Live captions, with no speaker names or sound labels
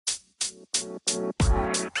Hi,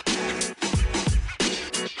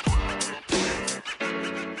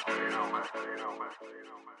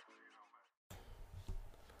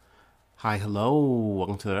 hello.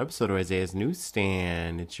 Welcome to another episode of Isaiah's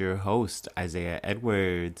Newsstand. It's your host, Isaiah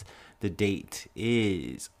Edwards. The date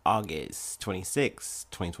is August 26,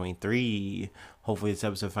 2023. Hopefully this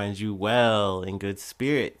episode finds you well, in good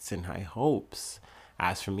spirits, and high hopes.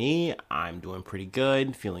 As for me, I'm doing pretty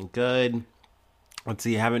good, feeling good. Let's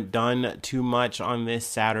see, I haven't done too much on this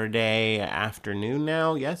Saturday afternoon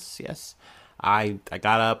now. Yes. I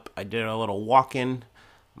got up, I did a little walking.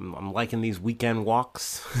 I'm liking these weekend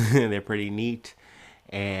walks. They're pretty neat.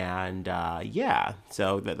 And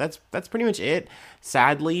so that's pretty much it.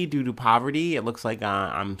 Sadly, due to poverty, it looks like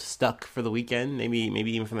I'm stuck for the weekend. Maybe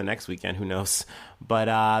even for the next weekend. Who knows? But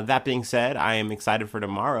that being said, I am excited for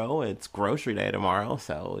tomorrow. It's grocery day tomorrow,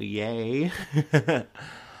 so yay!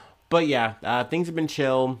 But yeah, things have been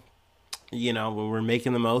chill. You know, we're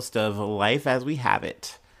making the most of life as we have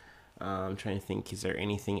it. I'm trying to think, is there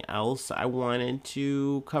anything else I wanted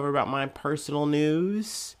to cover about my personal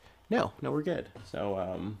news? No, we're good.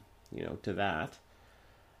 So, to that,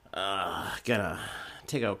 gonna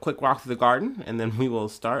take a quick walk through the garden, and then we will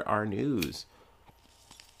start our news.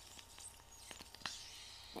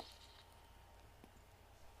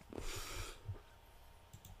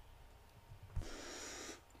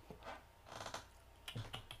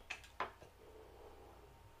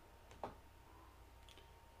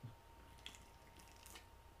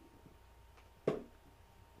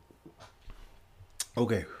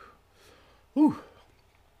 Okay. Whew.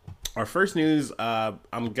 Our first news, I'm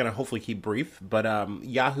going to hopefully keep brief, but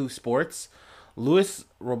Yahoo Sports, Luis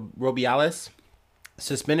Rubiales,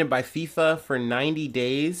 suspended by FIFA for 90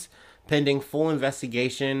 days, pending full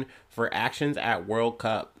investigation for actions at World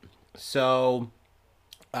Cup. So,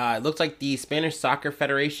 it looks like the Spanish Soccer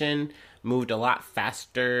Federation moved a lot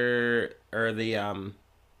faster, or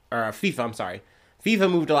FIFA, I'm sorry. FIFA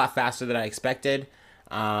moved a lot faster than I expected.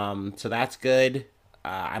 So that's good.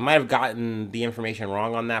 I might have gotten the information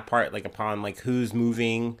wrong on that part, like upon like who's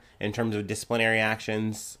moving in terms of disciplinary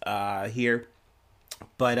actions here.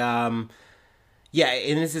 But yeah,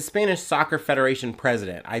 and it's the Spanish Soccer Federation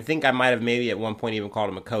president. I think I might have maybe at one point even called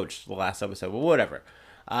him a coach the last episode, but whatever.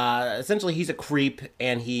 Essentially, he's a creep,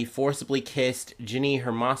 and he forcibly kissed Ginny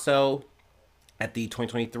Hermoso at the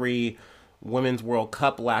 2023 Women's World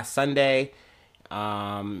Cup last Sunday.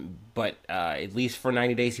 But at least for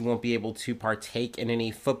 90 days, he won't be able to partake in any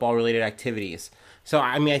football-related activities. So,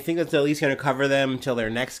 I mean, I think that's at least going to cover them until their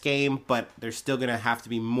next game, but there's still going to have to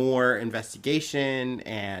be more investigation,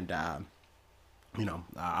 and,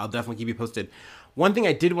 I'll definitely keep you posted. One thing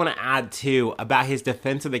I did want to add, too, about his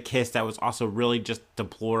defense of the kiss that was also really just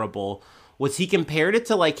deplorable was he compared it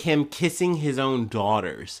to, like, him kissing his own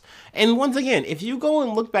daughters. And once again, if you go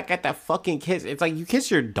and look back at that fucking kiss, it's like, you kiss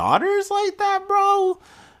your daughters like that, bro?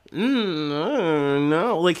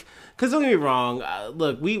 No. Like, because don't get me wrong,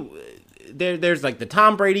 look, there's, like, the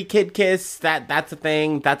Tom Brady kid kiss, that's a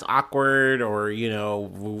thing, that's awkward, or,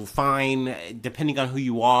 fine, depending on who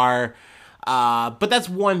you are. But that's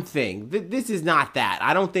one thing. This is not that.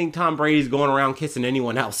 I don't think Tom Brady's going around kissing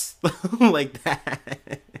anyone else like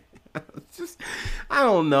that. I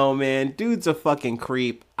don't know, man. Dude's a fucking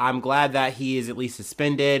creep. I'm glad that he is at least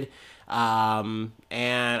suspended. And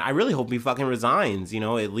I really hope he fucking resigns.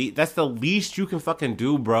 At least that's the least you can fucking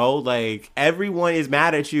do, bro. Like, everyone is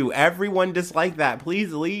mad at you. Everyone disliked that.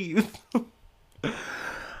 Please leave.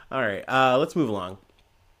 All right, let's move along.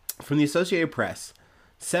 From the Associated Press,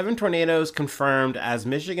 7 tornadoes confirmed as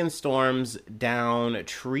Michigan storms down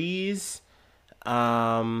trees.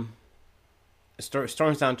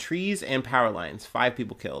 Storms down trees and power lines. 5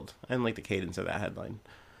 people killed. I didn't like the cadence of that headline.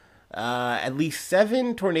 At least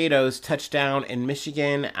 7 tornadoes touched down in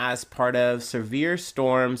Michigan as part of severe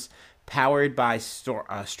storms powered by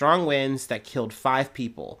strong winds that killed 5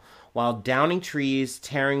 people, while downing trees,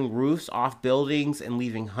 tearing roofs off buildings, and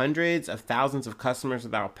leaving hundreds of thousands of customers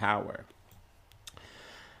without power.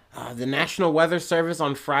 The National Weather Service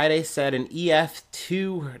on Friday said an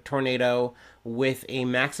EF2 tornado with a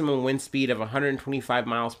maximum wind speed of 125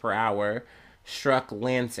 miles per hour struck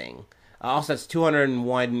Lansing. Also, that's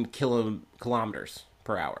 201 kilometers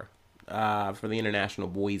per hour for the international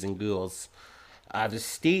boys and girls. The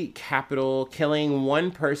state capital killing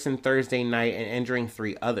 1 person Thursday night and injuring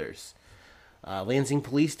 3 others. Lansing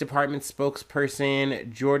Police Department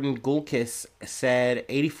spokesperson Jordan Gulkis said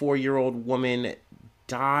 84-year-old woman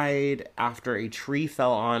died after a tree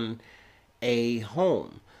fell on a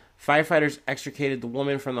home. Firefighters extricated the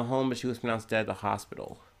woman from the home, but she was pronounced dead at the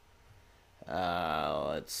hospital.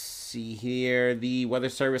 Let's see here. The Weather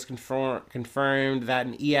Service confirmed that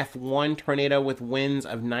an EF1 tornado with winds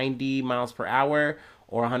of 90 miles per hour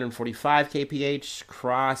or 145 kph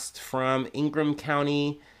crossed from Ingham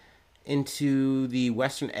County into the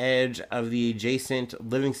western edge of the adjacent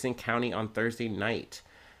Livingston County on Thursday night.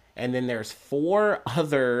 And then there's 4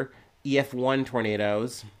 other EF1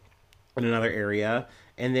 tornadoes in another area.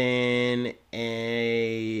 And then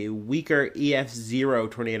a weaker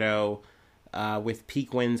EF0 tornado with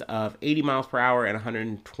peak winds of 80 miles per hour and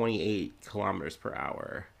 128 kilometers per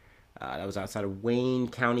hour. That was outside of Wayne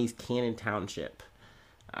County's Cannon Township,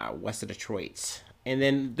 west of Detroit. And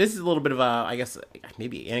then this is a little bit of a, I guess,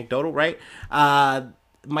 maybe anecdotal, right? I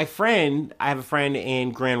have a friend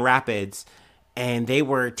in Grand Rapids, and they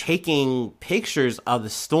were taking pictures of the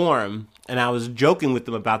storm, and I was joking with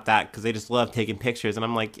them about that because they just love taking pictures. And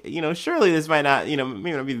I'm like, surely this might not,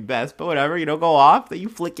 maybe not be the best, but whatever, go off. That you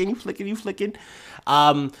flicking.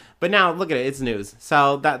 But now look at it, it's news.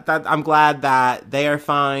 So that I'm glad that they are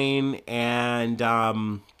fine. And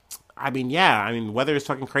weather is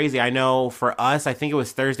fucking crazy. I know for us, I think it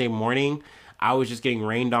was Thursday morning, I was just getting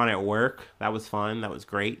rained on at work. That was fun. That was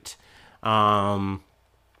great.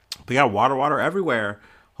 We got water everywhere.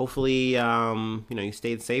 Hopefully, you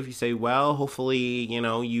stayed safe, you stayed well. Hopefully,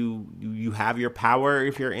 you have your power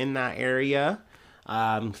if you're in that area.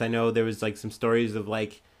 Because I know there was like some stories of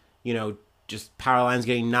just power lines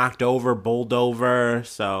getting knocked over, bowled over.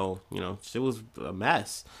 So, it was a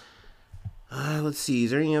mess. Let's see.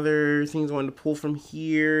 Is there any other things I wanted to pull from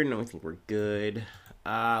here? No, I think we're good.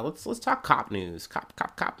 Let's talk cop news.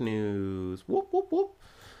 Cop news. Whoop, whoop, whoop.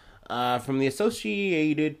 From the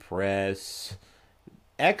Associated Press.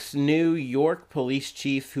 Ex-New York police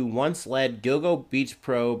chief who once led Gilgo Beach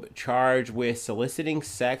probe charged with soliciting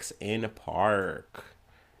sex in a park.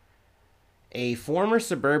 A former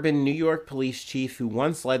suburban New York police chief who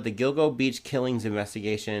once led the Gilgo Beach killings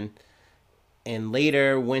investigation and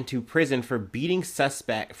later went to prison for beating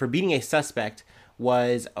a suspect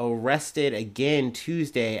was arrested again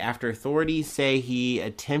Tuesday after authorities say he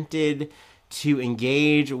attempted to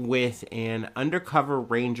engage with an undercover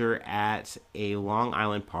ranger at a Long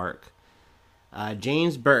Island park.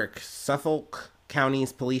 James Burke, Suffolk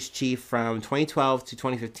County's police chief from 2012 to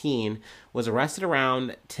 2015, was arrested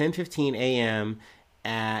around 10:15 a.m.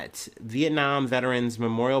 at Vietnam Veterans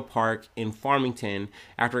Memorial Park in Farmington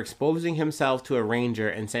after exposing himself to a ranger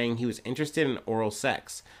and saying he was interested in oral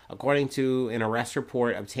sex, according to an arrest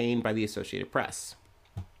report obtained by the Associated Press.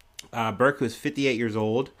 Burke, who was 58 years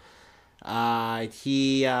old,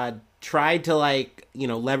 he tried to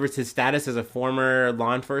leverage his status as a former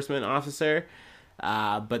law enforcement officer,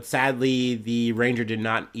 but sadly the ranger did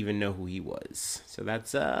not even know who he was. So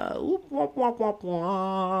that's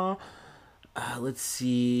let's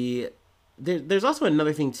see. There's also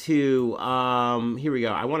another thing too. Here we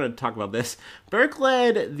go. I wanted to talk about this. Burke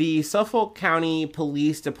led the Suffolk County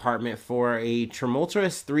Police Department for a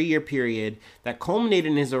tumultuous 3-year period that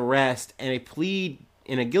culminated in his arrest and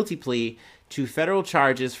a guilty plea to federal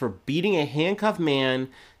charges for beating a handcuffed man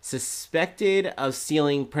suspected of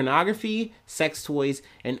stealing pornography, sex toys,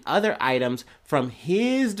 and other items from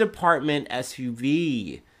his department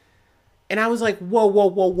SUV. And I was like,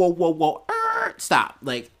 whoa, stop.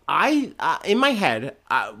 Like, in my head,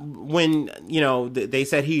 when, they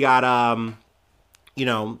said he got,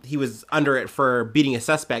 he was under it for beating a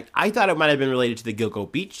suspect, I thought it might have been related to the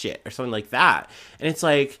Gilgo Beach shit or something like that. And it's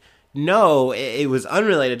like, no, it was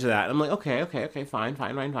unrelated to that. I'm like, okay, fine.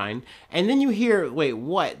 And then you hear, wait,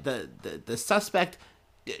 what? The suspect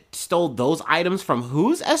stole those items from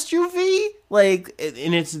whose SUV? Like,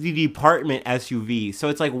 and it's the department SUV. So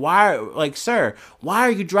it's like, sir, why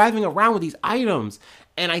are you driving around with these items?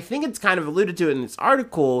 And I think it's kind of alluded to in this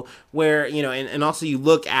article where, and also you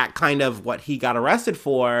look at kind of what he got arrested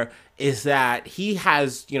for is that he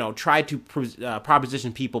has, tried to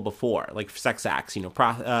proposition people before, like sex acts,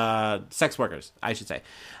 sex workers, I should say.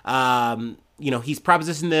 He's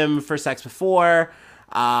propositioned them for sex before.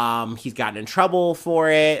 He's gotten in trouble for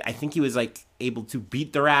it. I think he was able to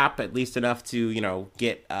beat the rap at least enough to,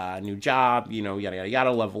 get a new job,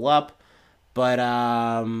 yada, level up. But,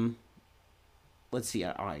 let's see.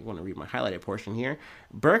 I want to read my highlighted portion here.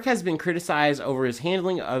 Burke has been criticized over his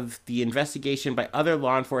handling of the investigation by other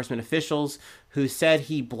law enforcement officials who said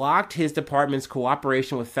he blocked his department's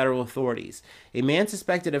cooperation with federal authorities. A man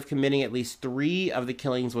suspected of committing at least 3 of the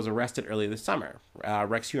killings was arrested earlier this summer,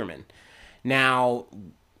 Rex Heuermann. Now,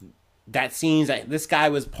 that seems like this guy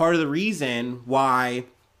was part of the reason why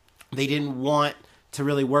they didn't want to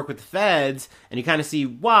really work with the feds, and you kind of see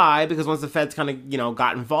why, because once the feds kind of,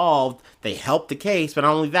 got involved, they helped the case, but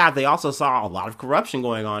not only that, they also saw a lot of corruption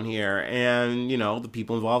going on here, and, the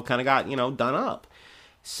people involved kind of got, done up.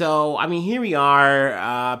 So, I mean, here we are.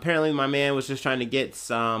 Apparently my man was just trying to get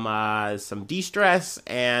some de-stress,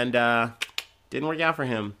 and didn't work out for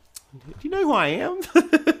him. Do you know who I am?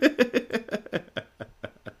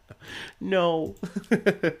 No.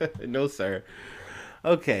 No, sir.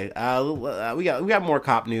 Okay, we got more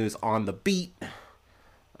cop news on the beat.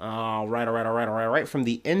 All right. From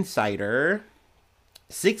the Insider,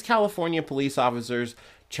 6 California police officers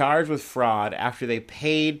charged with fraud after they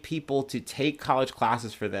paid people to take college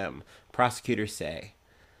classes for them, prosecutors say.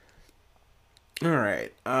 All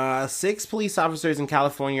right, 6 police officers in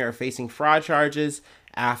California are facing fraud charges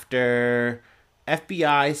after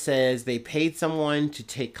FBI says they paid someone to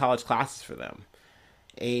take college classes for them.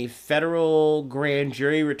 A federal grand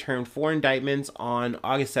jury returned 4 indictments on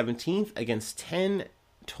August 17th against 10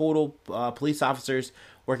 total police officers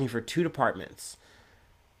working for 2 departments.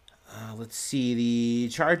 Let's see. The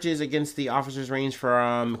charges against the officers range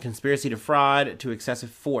from conspiracy to fraud to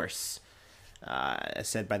excessive force, as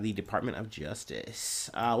said by the Department of Justice.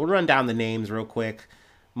 We'll run down the names real quick.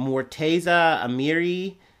 Morteza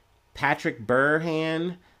Amiri, Patrick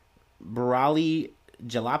Burhan, Barali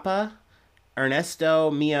Jalapa, Ernesto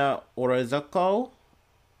Mia Orozco.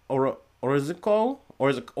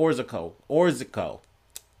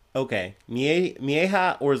 Okay.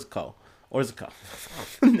 Mieja Orozco.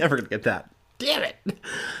 Never gonna get that. Damn it.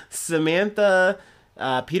 Samantha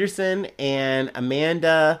Peterson and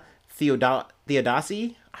Amanda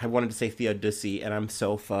Theodossi. I wanted to say Theodossi, and I'm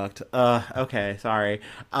so fucked. Okay, sorry.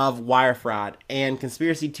 Of wire fraud and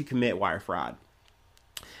conspiracy to commit wire fraud.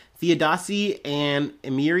 Theodossi and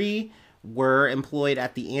Amiri were employed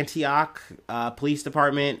at the Antioch Police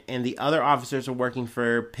Department, and the other officers were working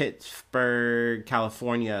for Pittsburgh,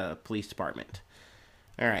 California Police Department.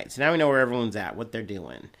 All right, so now we know where everyone's at, what they're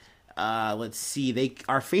doing. Let's see. They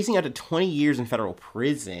are facing up to 20 years in federal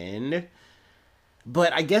prison.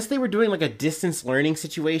 But I guess they were doing like a distance learning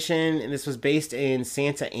situation, and this was based in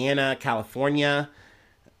Santa Ana, California.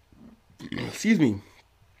 Excuse me.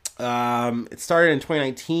 It started in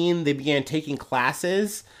 2019. They began taking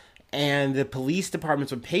classes, and the police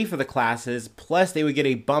departments would pay for the classes, plus they would get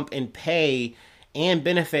a bump in pay and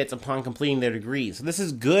benefits upon completing their degrees. So this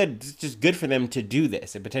is good. It's just good for them to do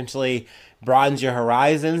this. It potentially broadens your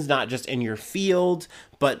horizons, not just in your field,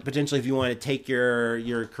 but potentially if you want to take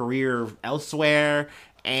your career elsewhere,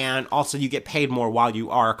 and also you get paid more while you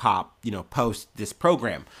are a cop, post this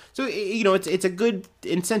program. So, it's a good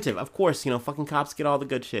incentive. Of course, fucking cops get all the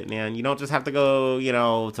good shit, man. You don't just have to go,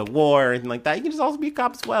 to war or anything like that. You can just also be a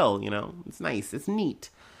cop as well, It's nice. It's neat.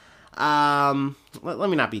 Let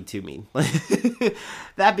me not be too mean.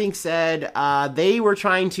 That being said, they were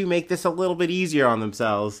trying to make this a little bit easier on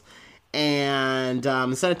themselves, and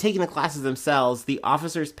instead of taking the classes themselves, the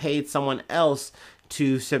officers paid someone else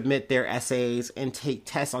to submit their essays and take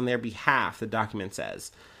tests on their behalf, the document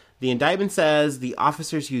says. The indictment says the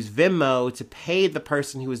officers used Venmo to pay the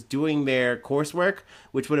person who was doing their coursework,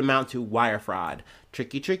 which would amount to wire fraud.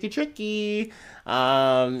 Tricky. Isn't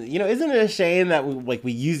it a shame that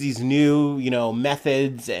we use these new,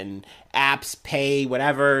 methods and apps, pay,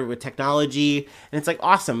 whatever, with technology, and it's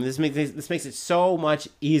awesome. This makes it so much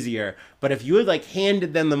easier. But if you had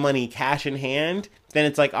handed them the money cash in hand, then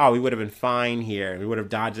it's we would have been fine here. We would have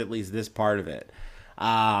dodged at least this part of it.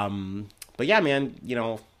 But yeah, man,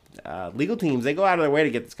 legal teams, they go out of their way to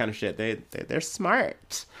get this kind of shit. They're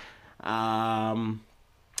smart.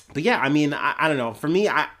 But yeah, I mean, I don't know. For me,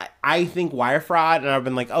 I think wire fraud, and I've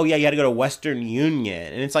been oh yeah, you had to go to Western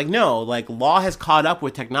Union. And it's no, law has caught up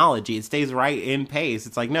with technology. It stays right in pace.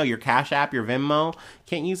 It's no, your Cash App, your Venmo,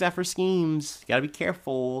 can't use that for schemes. You gotta be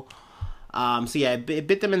careful. So yeah, it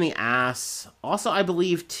bit them in the ass. Also, I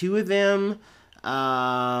believe 2 of them,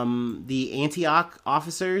 the Antioch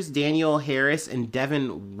officers, Daniel Harris and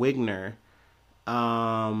Devin Wigner,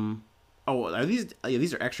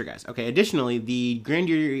 these are extra guys. Okay. Additionally, the grand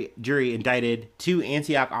jury indicted 2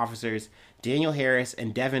 Antioch officers, Daniel Harris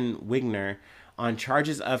and Devin Wigner, on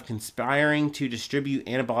charges of conspiring to distribute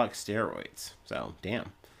anabolic steroids. So,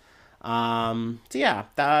 damn. So yeah,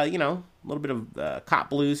 a little bit of cop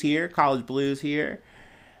blues here, college blues here.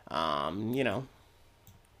 I don't know.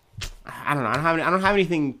 I don't have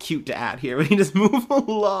anything cute to add here. We can just move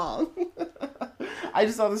along. I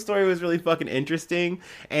just thought the story was really fucking interesting,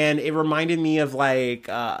 and it reminded me of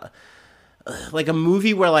a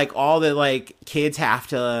movie where all the kids have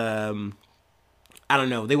to I don't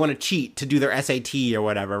know, they want to cheat to do their SAT or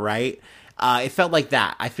whatever, right? It felt like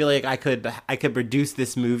that. I feel like I could produce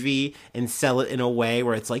this movie and sell it in a way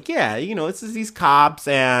where it's like, yeah, it's just these cops,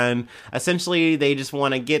 and essentially they just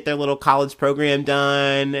want to get their little college program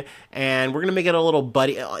done, and we're gonna make it a little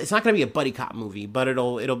buddy. It's not gonna be a buddy cop movie, but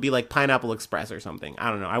it'll be like Pineapple Express or something. I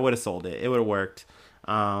don't know. I would have sold it. It would have worked.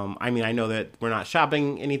 I mean, I know that we're not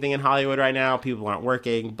shopping anything in Hollywood right now. People aren't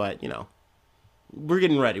working, but we're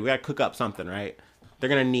getting ready. We gotta cook up something, right? They're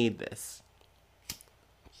gonna need this.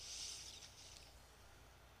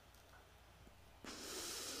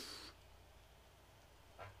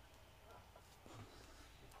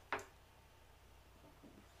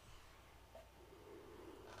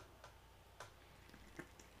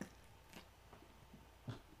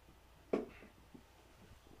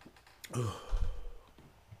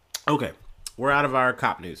 Okay, we're out of our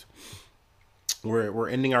cop news. We're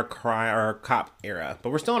ending our cop era,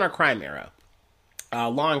 but we're still in our crime era.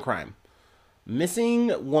 Law and crime.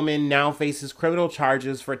 Missing woman now faces criminal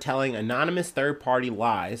charges for telling anonymous third-party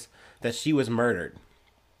lies that she was murdered.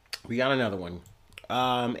 We got another one.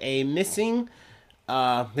 A missing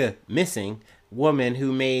woman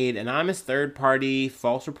who made anonymous third-party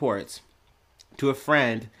false reports to a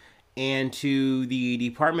friend and to the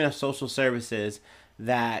Department of Social Services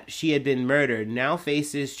that she had been murdered now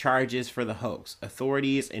faces charges for the hoax,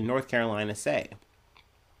 authorities in North Carolina say.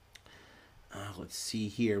 Let's see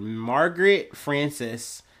here. Margaret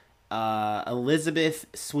Frances Elizabeth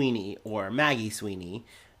Sweeney, or Maggie Sweeney,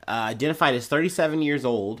 identified as 37 years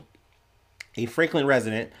old, a Franklin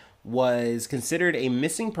resident, was considered a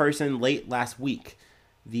missing person late last week.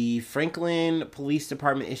 The Franklin Police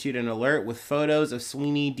Department issued an alert with photos of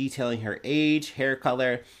Sweeney detailing her age, hair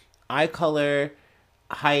color, eye color,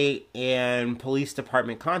 height, and police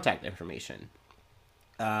department contact information.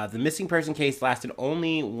 The missing person case lasted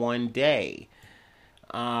only 1 day.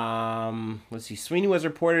 Let's see. Sweeney was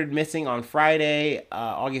reported missing on Friday,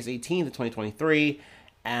 August 18th of 2023,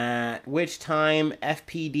 at which time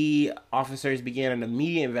FPD officers began an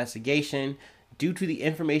immediate investigation due to the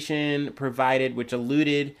information provided, which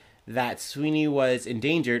alluded that Sweeney was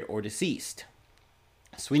endangered or deceased.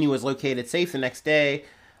 Sweeney was located safe the next day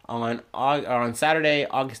on Saturday,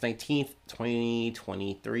 August 19th,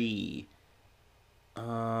 2023.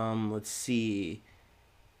 Let's see.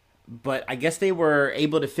 But I guess they were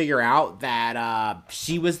able to figure out that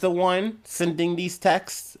she was the one sending these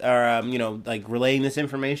texts, or like relaying this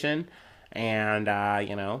information, and now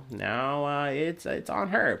it's on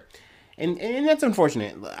her, and that's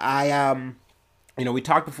unfortunate. We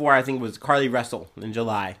talked before. I think it was Carly Russell in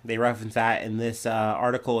July. They referenced that in this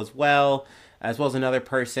article as well as another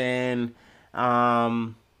person.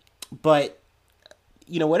 But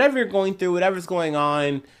whatever you're going through, whatever's going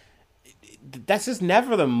on, that's just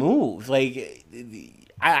never the move. Like,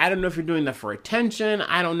 I don't know if you're doing that for attention.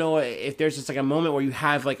 I don't know if there's just like a moment where you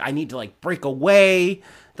have like, I need to like break away.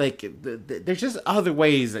 Like, there's just other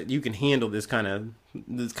ways that you can handle this kind of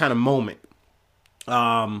moment,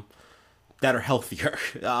 that are healthier,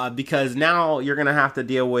 because now you're gonna have to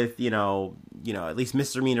deal with at least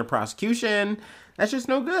misdemeanor prosecution. That's just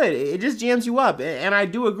no good. It just jams you up. And I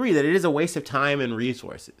do agree that it is a waste of time and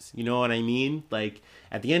resources. You know what I mean? Like,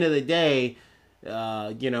 at the end of the day,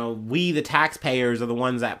 we, the taxpayers, are the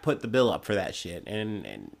ones that put the bill up for that shit.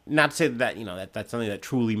 And not to say that, that's something that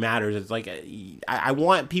truly matters. It's like, I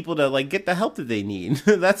want people to, like, get the help that they need.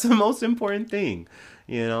 That's the most important thing.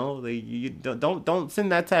 You don't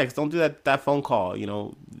send that text. Don't do that phone call,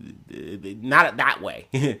 not that way.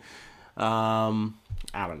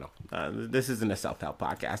 I don't know. This isn't a self-help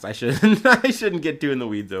podcast. I shouldn't get too in the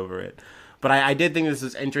weeds over it. But I did think this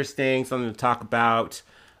was interesting, something to talk about.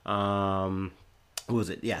 Who was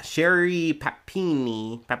it? Yeah, Sherry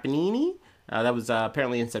Papinini. That was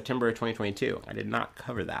apparently in September of 2022. I did not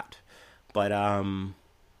cover that. But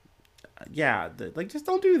just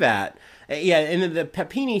don't do that. Yeah, in the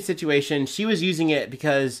Papini situation, she was using it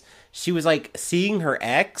because she was like seeing her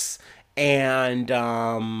ex, and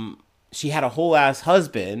she had a whole ass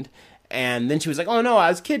husband, and then she was like, oh no, I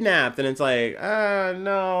was kidnapped. And it's like,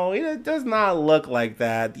 no, it does not look like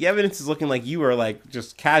that. The evidence is looking like you were like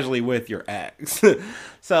just casually with your ex.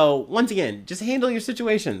 So once again, just handle your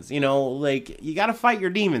situations. Like, you gotta fight your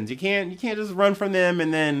demons. You can't just run from them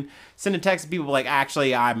and then send a text to people like,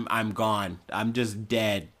 actually, I'm gone. I'm just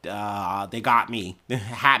dead. They got me.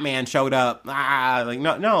 Hat Man showed up.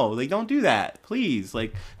 No, like, don't do that, please.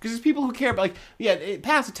 Like, because there's people who care about,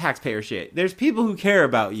 past the taxpayer shit. There's people who care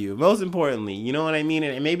about you. Most importantly, you know what I mean?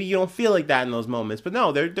 And maybe you don't feel like that in those moments, but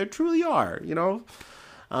no, there truly are.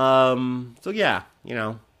 So yeah,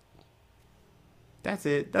 that's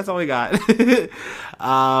it. That's all we got.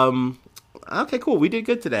 Okay, cool. We did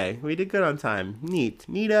good today. We did good on time. Neat.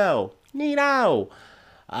 Neato. Neato.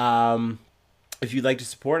 If you'd like to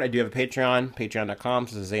support, I do have a Patreon.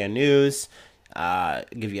 Patreon.com/Isaiah News.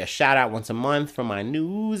 Give you a shout out once a month for my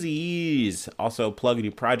newsies. Also, plug a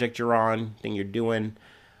new project you're on, thing you're doing.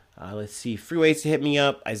 Let's see. Free ways to hit me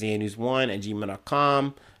up.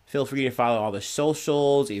 IsaiahNews1@gmail.com. Feel free to follow all the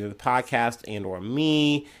socials, either the podcast and or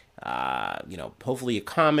me. Hopefully you're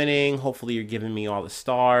commenting. Hopefully you're giving me all the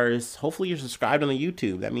stars. Hopefully you're subscribed on the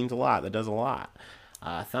YouTube. That means a lot. That does a lot.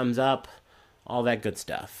 Thumbs up. All that good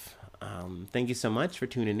stuff. Thank you so much for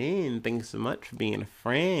tuning in. Thank you so much for being a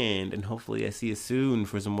friend. And hopefully I see you soon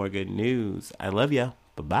for some more good news. I love you.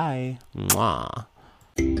 Bye-bye.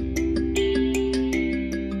 Mwah.